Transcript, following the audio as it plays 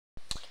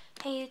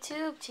Hey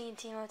YouTube, Team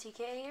OTK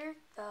here,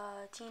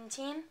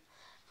 Team,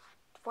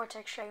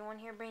 Vortex Dragon 1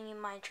 here, bringing you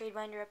my trade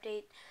binder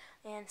update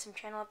and some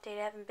channel update.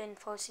 I haven't been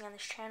posting on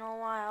this channel a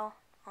while,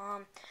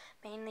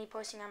 mainly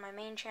posting on my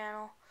main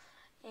channel,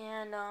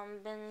 and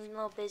been a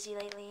little busy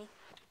lately,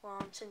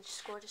 since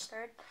school just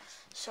started.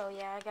 So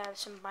yeah, I got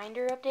some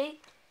binder update,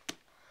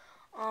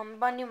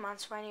 bought a new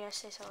monster binder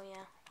yesterday, so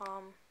yeah,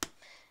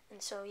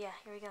 and so yeah,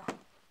 here we go.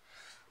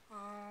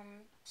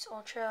 It's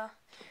ultra,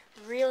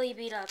 really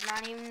beat up,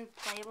 not even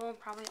playable,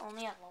 probably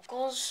only at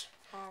locals.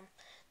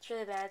 It's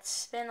really bad.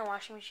 It's been in the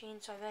washing machine,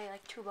 so I value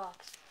like $2.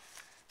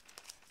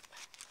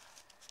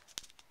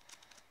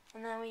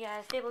 And then we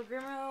got Fabled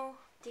Grimro,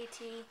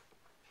 DT,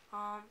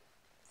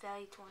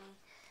 value 20.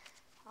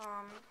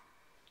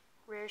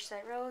 Rare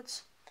Set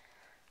Roads.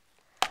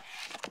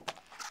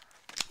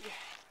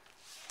 Yeah.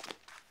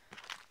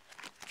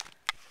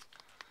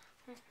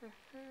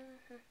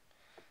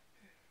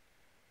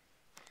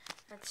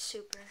 That's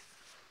super.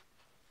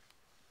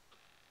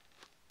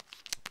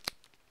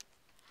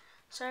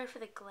 Sorry for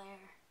the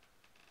glare.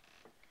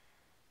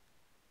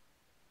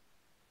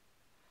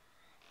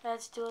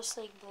 That's Dual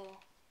Slate Blue. You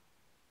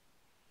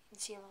can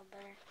see a little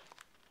better.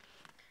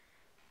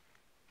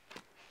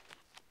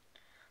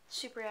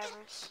 Super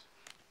Avarice.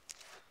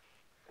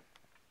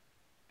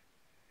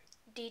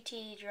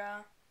 DT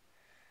Draw.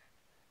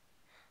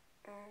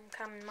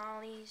 Common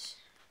Mollies.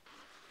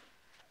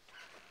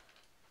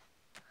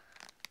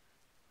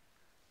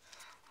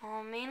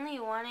 Mainly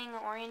wanting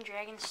Orion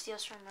Dragon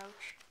Steals from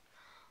Roach.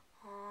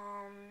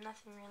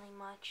 Nothing really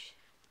much.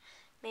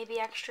 Maybe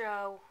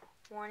extra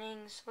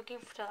warnings. Looking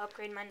to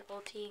upgrade my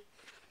ulti.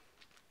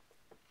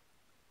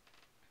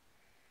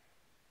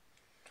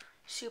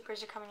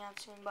 Supers are coming out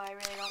soon, but I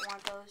really don't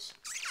want those.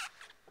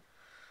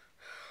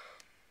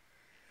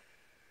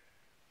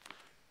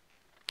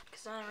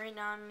 Because right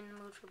now I'm in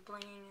the mood for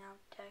blinging out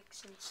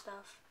decks and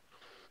stuff.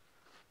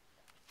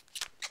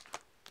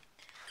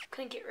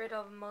 Couldn't get rid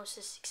of most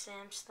of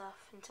 6am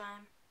stuff in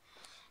time.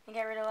 I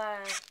got rid of a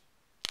lot of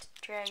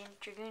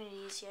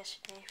Dragoonities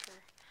yesterday for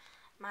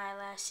my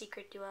last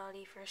secret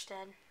duality first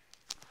ed.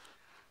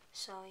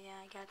 So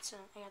yeah, I got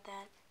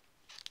that.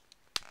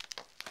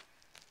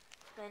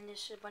 Then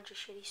there's a bunch of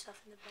shitty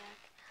stuff in the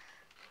back.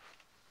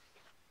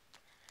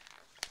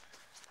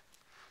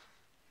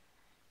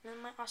 And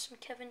then my awesome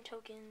Kevin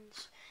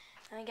tokens.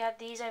 And I got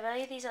these. I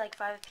value these at like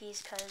 5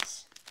 apiece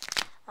because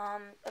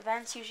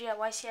events usually at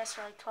YCS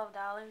are like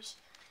 $12.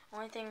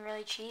 Only thing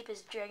really cheap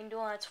is Dragon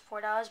Duel, that's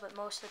 $4, but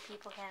most of the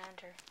people can't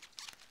enter.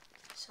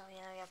 So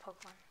yeah, I got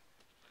Pokemon.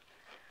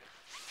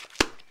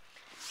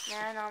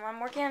 And I'm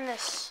working on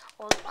this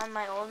on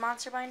my old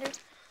monster binder.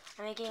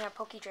 I'm making a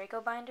Poke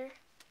Draco binder.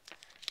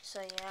 So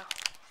yeah,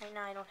 right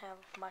now I don't have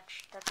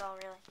much. That's all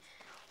really.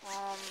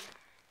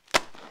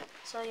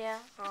 So yeah,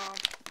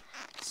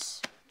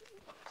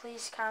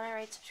 please comment,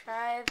 rate,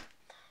 subscribe.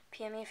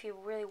 PM me if you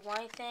really want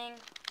anything.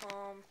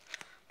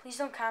 Please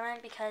don't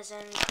comment because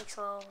then it takes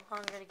a little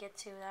longer to get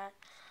to that.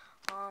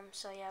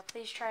 So yeah,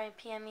 please try and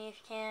PM me if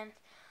you can.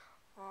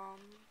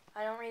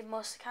 I don't read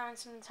most of the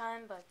comments in the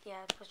time, but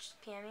yeah, just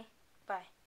PM me. Bye.